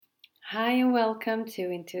Hi and welcome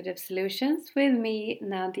to Intuitive Solutions with me,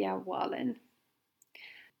 Nadia Wallen.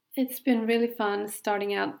 It's been really fun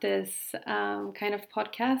starting out this kind of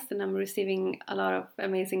podcast, and I'm receiving a lot of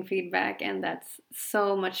amazing feedback, and that's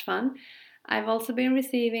so much fun. I've also been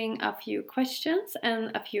receiving a few questions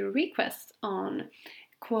and a few requests on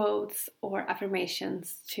quotes or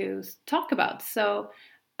affirmations to talk about. So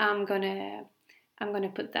I'm gonna I'm going to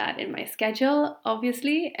put that in my schedule,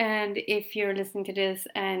 obviously. And if you're listening to this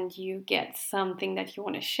and you get something that you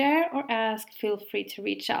want to share or ask, feel free to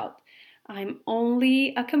reach out. I'm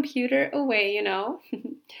only a computer away.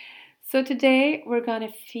 So today we're going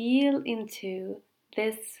to feel into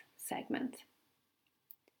this segment.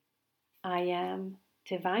 I am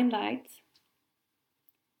divine light,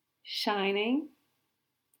 shining,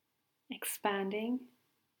 expanding,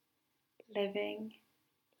 living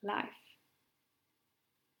life.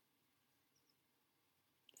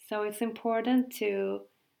 So it's important to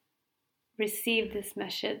receive this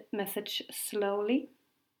message slowly,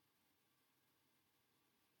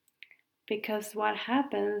 because what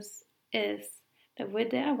happens is that with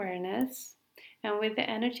the awareness and with the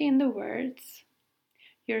energy in the words,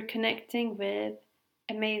 you're connecting with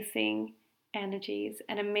amazing energies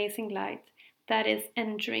and amazing light that is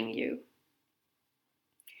entering you.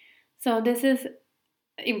 So this is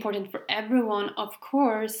important for everyone, of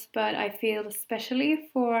course, but I feel especially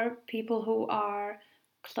for people who are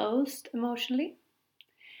closed emotionally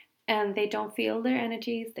and they don't feel their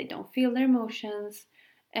energies, they don't feel their emotions.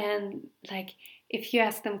 And like, if you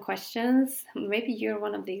ask them questions, maybe you're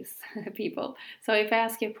one of these people. So if I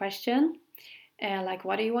ask you a question, like,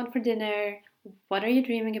 what do you want for dinner? What are you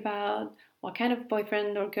dreaming about? What kind of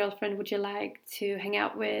boyfriend or girlfriend would you like to hang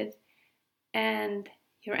out with? And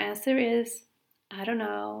your answer is, I don't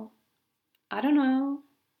know, I don't know,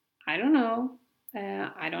 I don't know,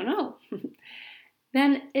 I don't know.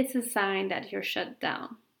 Then it's a sign that you're shut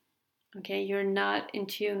down. Okay, you're not in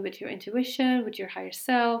tune with your intuition, with your higher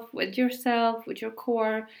self, with yourself, with your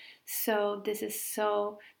core. So this is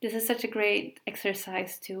such a great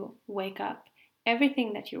exercise to wake up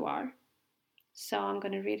everything that you are. So I'm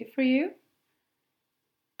going to read it for you.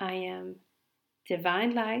 I am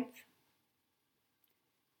divine light,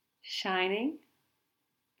 shining,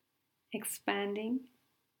 expanding,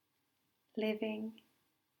 living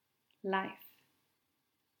life.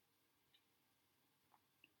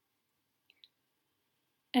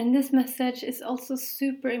 And this message is also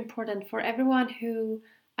super important for everyone who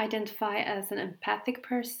identify as an empathic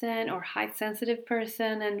person or high sensitive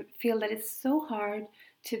person and feel that it's so hard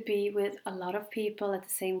to be with a lot of people at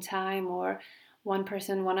the same time, or one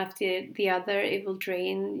person one after the other. It will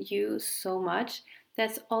drain you so much.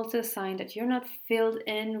 That's also a sign that you're not filled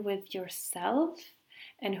in with yourself.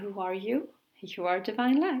 And who are you? You are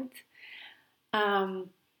divine light. um,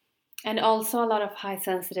 and also, a lot of high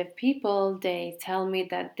sensitive people, they tell me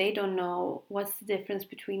that they don't know what's the difference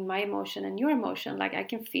between my emotion and your emotion. Like, I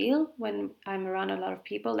can feel when I'm around a lot of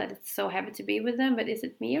people that it's so happy to be with them, but is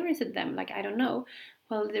it me or is it them? Like, I don't know.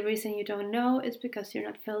 Well, the reason you don't know is because you're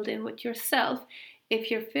not filled in with yourself. If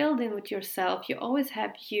you're filled in with yourself, you always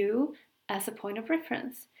have you as a point of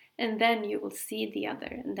reference. And then you will see the other,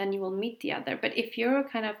 and then you will meet the other. But if you're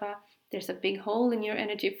kind of there's a big hole in your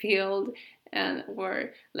energy field, and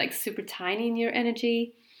or like super tiny in your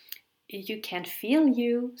energy, you can't feel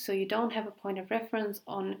you, so you don't have a point of reference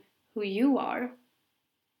on who you are.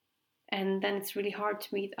 And then it's really hard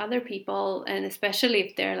to meet other people, and especially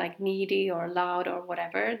if they're like needy or loud or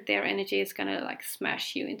whatever, their energy is gonna like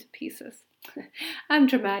smash you into pieces. I'm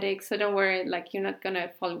dramatic, so don't worry, like, you're not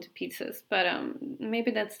gonna fall into pieces, but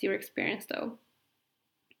maybe that's your experience though.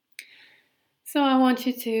 So I want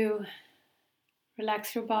you to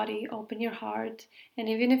relax your body, open your heart. And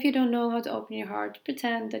even if you don't know how to open your heart,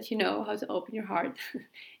 pretend that you know how to open your heart.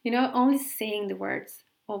 Only saying the words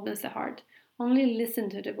opens the heart. Only listen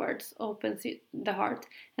to the words opens the heart.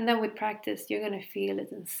 And then with practice, you're going to feel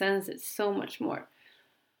it and sense it so much more.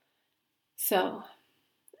 So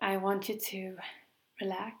I want you to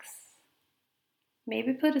relax.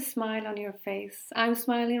 Maybe put a smile on your face. I'm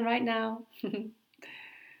smiling right now.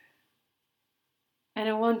 And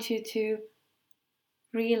I want you to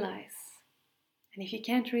realize. And if you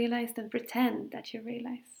can't realize, then pretend that you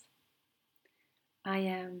realize. I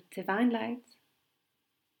am divine light,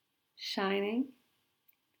 shining,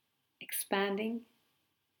 expanding,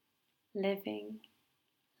 living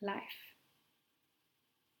life.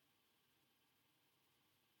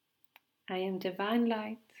 I am divine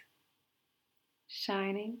light,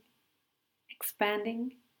 shining,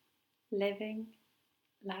 expanding, living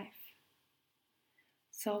life.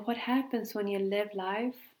 So, what happens when you live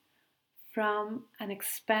life from an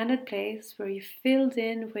expanded place where you filled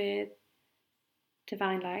in with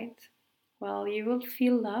divine light, well, you will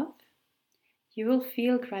feel love, you will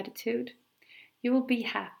feel gratitude, you will be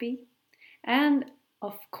happy, and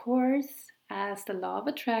of course, as the law of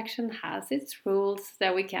attraction has its rules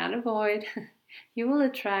that we can't avoid, you will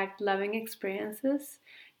attract loving experiences,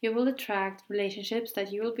 you will attract relationships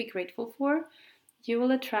that you will be grateful for, you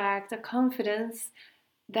will attract a confidence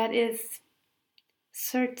that is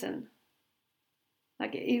certain.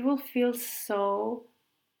 Like it will feel so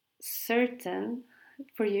certain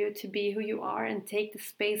for you to be who you are and take the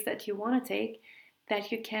space that you want to take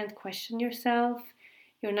that you can't question yourself.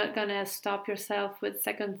 You're not gonna stop yourself with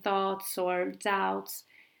second thoughts or doubts.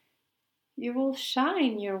 You will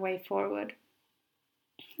shine your way forward.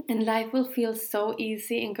 And life will feel so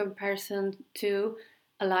easy in comparison to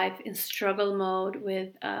a life in struggle mode with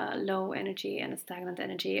low energy and a stagnant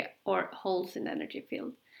energy or holes in the energy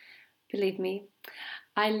field. Believe me,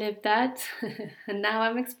 I lived that and now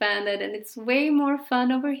I'm expanded and it's way more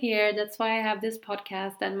fun over here. That's why I have this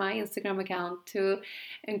podcast and my Instagram account to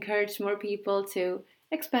encourage more people to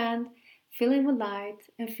expand, fill in with light,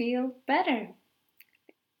 and feel better.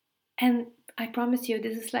 And I promise you,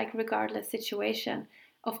 this is like regardless situation.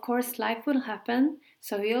 Of course, life will happen,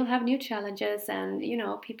 so you'll have new challenges, and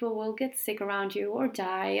people will get sick around you or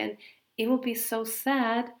die, and it will be so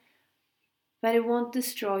sad, but it won't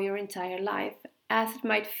destroy your entire life as it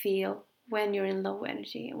might feel when you're in low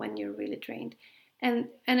energy, when you're really drained. And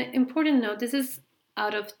an important note, this is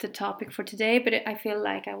out of the topic for today, but I feel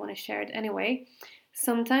like I want to share it anyway.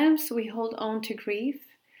 Sometimes we hold on to grief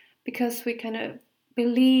because we kind of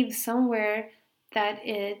believe somewhere that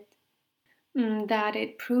it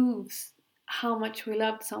proves how much we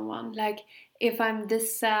loved someone. Like if I'm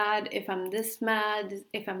this sad, if I'm this mad,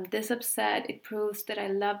 if I'm this upset, it proves that I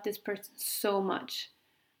love this person so much.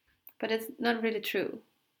 But it's not really true.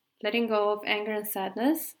 Letting go of anger and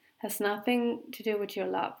sadness has nothing to do with your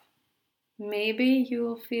love. Maybe you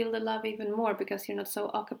will feel the love even more because you're not so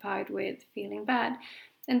occupied with feeling bad.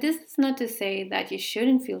 And this is not to say that you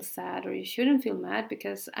shouldn't feel sad or you shouldn't feel mad,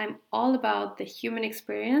 because I'm all about the human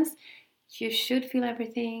experience. You should feel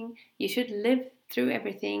everything, you should live through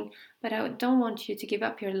everything, but I don't want you to give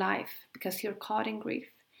up your life because you're caught in grief.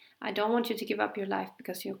 I don't want you to give up your life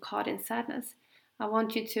because you're caught in sadness. I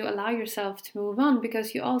want you to allow yourself to move on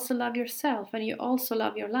because you also love yourself and you also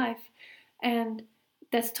love your life. And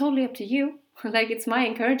that's totally up to you. Like, it's my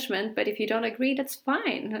encouragement, but if you don't agree, that's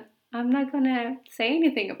fine. I'm not gonna say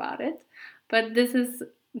anything about it, but this is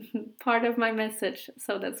part of my message,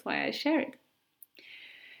 so that's why I share it.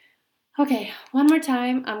 Okay, one more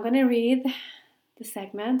time, I'm gonna read the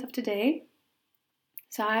segment of today.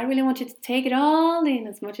 So I really want you to take it all in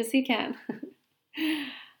as much as you can.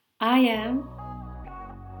 I am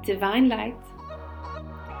divine light,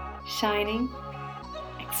 shining,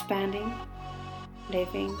 expanding,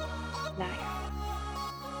 living life.